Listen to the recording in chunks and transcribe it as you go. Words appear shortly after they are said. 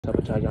What's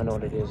up, y'all? Y'all know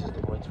what it is. It's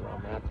the boy Terrell,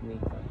 Matheny,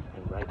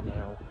 and right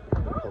now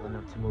we're pulling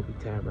up to Movie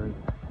Tavern,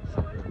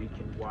 something we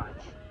can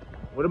watch.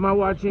 What am I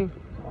watching?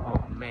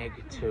 Oh, Meg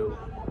 2,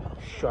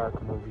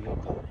 shark movie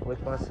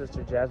with my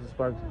sister Jasmine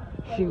Sparks.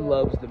 She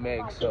loves the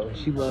Meg, so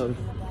she loves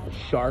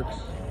sharks.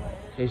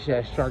 Okay, she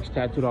has sharks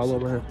tattooed all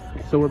over her.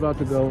 So we're about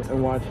to go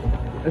and watch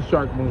a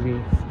shark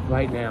movie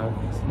right now.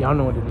 Y'all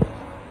know what it is.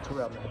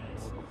 Terrell, man.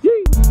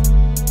 Yee!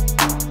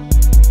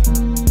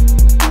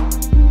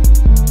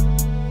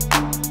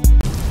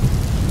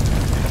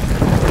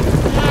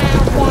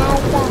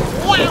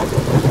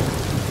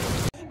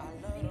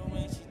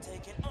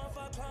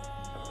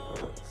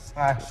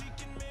 Hi.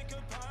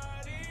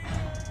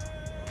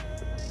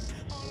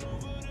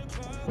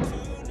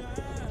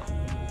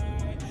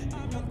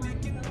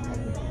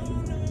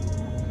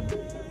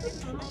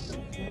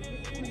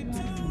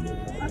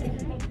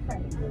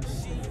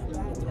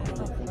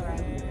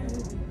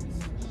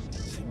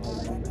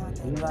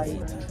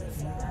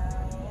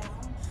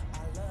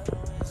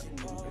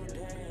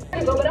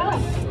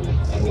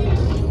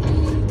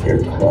 Your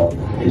club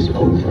is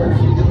over.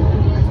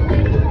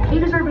 You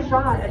deserve a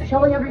shot at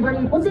showing everybody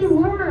what they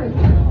learned.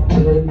 I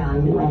really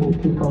value letting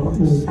people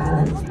need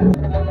silence.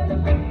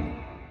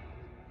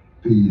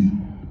 Peace.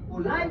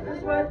 Well, life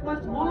is worth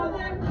much more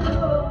than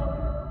gold.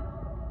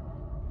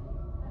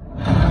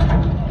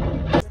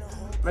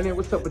 Man,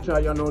 what's up with y'all?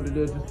 Y'all know what it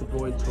is. It's the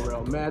boy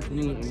Terrell,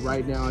 Matheny, and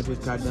right now I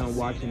just got done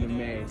watching The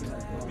Meg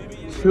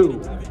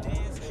 2.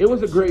 It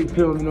was a great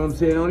film, you know what I'm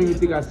saying? I don't even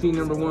think I've seen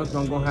number 1, so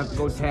I'm gonna have to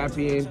go tap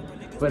in.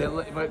 But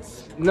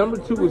number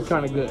 2 was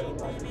kind of good.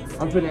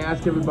 I'm finna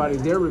ask everybody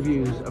their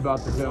reviews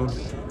about the film.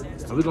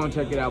 And we're gonna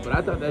check it out. But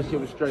I thought that shit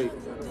was straight.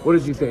 What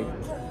did you think?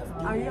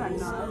 Oh, yeah,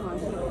 no, I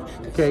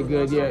was Okay,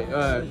 good.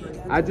 Yeah,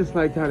 I just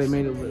liked how they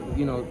made it.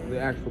 You know, the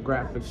actual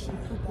graphics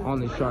on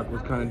the shark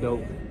was kind of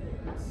dope.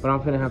 But I'm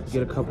finna have to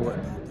get ask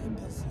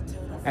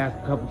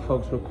a couple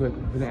folks real quick.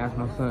 I'm finna ask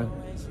my son.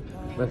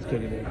 Let's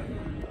get it in.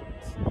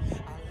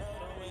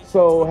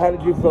 So, how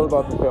did you feel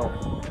about the film?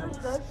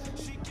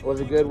 Was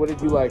it good? What did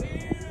you like?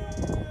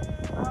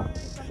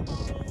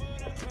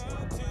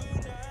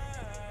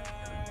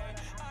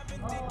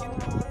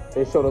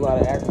 They showed a lot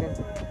of action.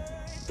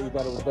 So you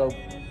thought it was dope.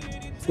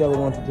 Scale of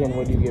 1 to 10,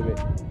 what do you give it?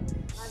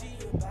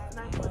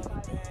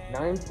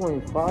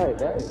 9.5.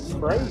 That is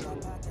crazy.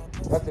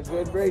 That's a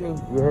good rating.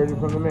 You heard it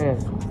from the man.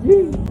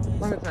 Yee.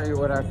 Let me tell you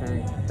what I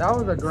think. That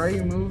was a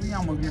great movie.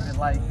 I'm gonna give it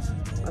like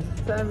a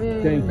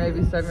 7,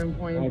 maybe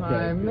 7.5,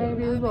 Okay.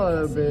 maybe a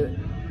little bit.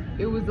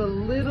 It was a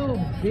little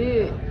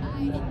bit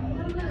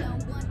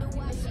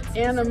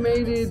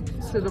animated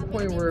to the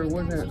point where it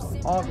wasn't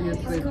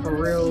obviously for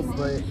real,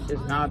 but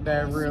it's not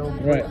that real.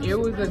 Right. It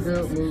was a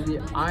good movie.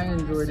 I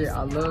enjoyed it.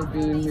 I love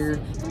being here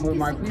with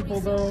my people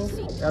though.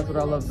 That's what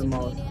I love the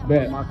most.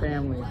 Bet. My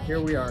family.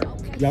 Here we are.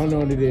 Y'all know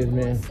what it is,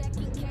 man.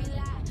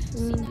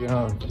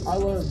 Yeah. I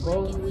love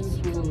both of these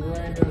schools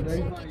right here.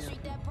 They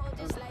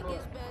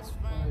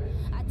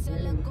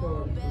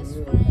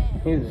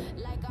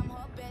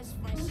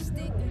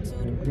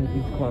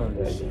He's clown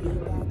back.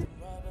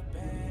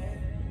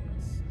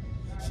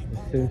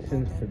 The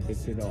Simpsons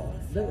predicted all.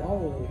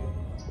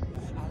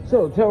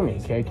 So tell me,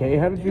 KK,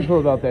 how did you feel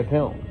about that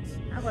film?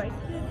 I liked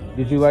it.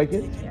 Did you like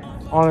it? Yeah.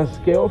 On a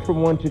scale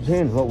from 1 to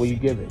 10, what will you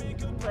give it?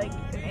 Like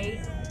an 8.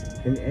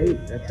 An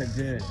 8. That's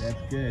good.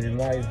 And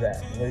why is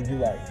that? What did you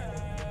like? I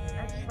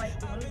just like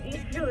the movie.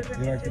 It was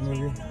You like the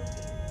movie?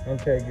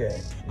 Okay, good.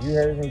 You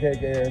heard it from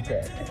KK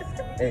herself.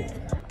 8.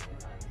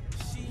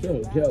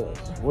 So jealous.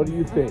 What do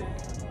you think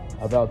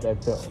about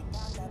that film? It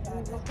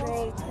was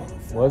great.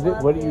 Was it?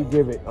 What do you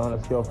give it on a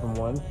scale from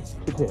 1 to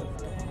 10?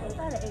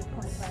 About an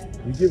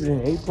 8.5. You give it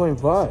an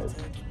 8.5.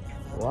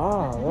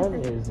 Wow, that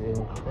is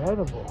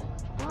incredible.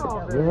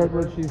 Oh. You heard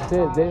what she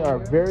said. They are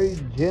very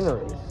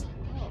generous.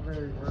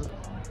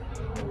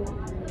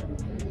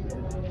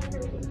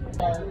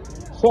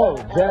 So,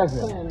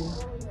 Jasmine,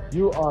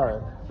 you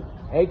are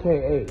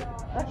AKA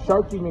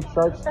Sharky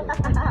McSharkster.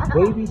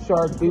 Baby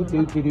Shark do.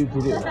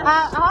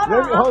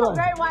 Hold on.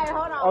 Very wide.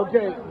 Hold on.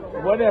 Okay,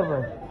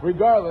 whatever.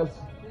 Regardless,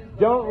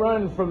 don't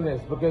run from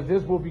this because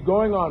this will be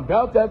going on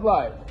Bout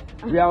Live,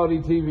 reality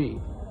TV.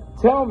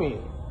 Tell me,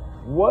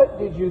 what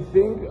did you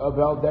think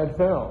about that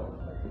film?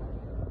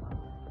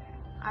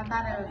 I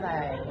thought it was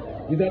alright.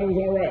 You thought it was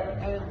all right?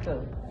 It was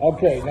cool.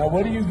 Okay, now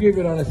what do you give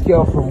it on a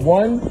scale from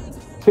 1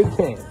 to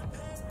 10?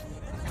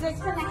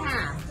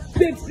 6.5.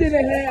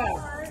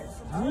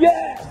 6.5.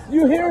 Yes!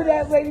 You hear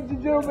that, ladies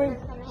and gentlemen?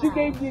 She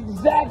gave the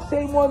exact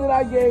same one that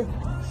I gave.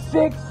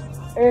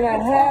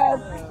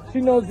 6.5. She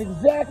knows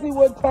exactly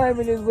what time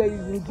it is, ladies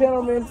and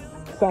gentlemen.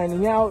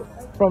 Signing out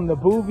from the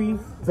Movie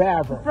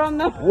Tavern. From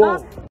the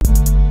Whoa.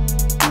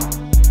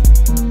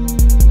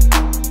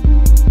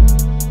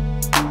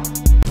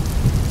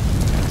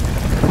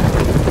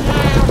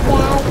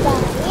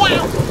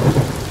 Yeah.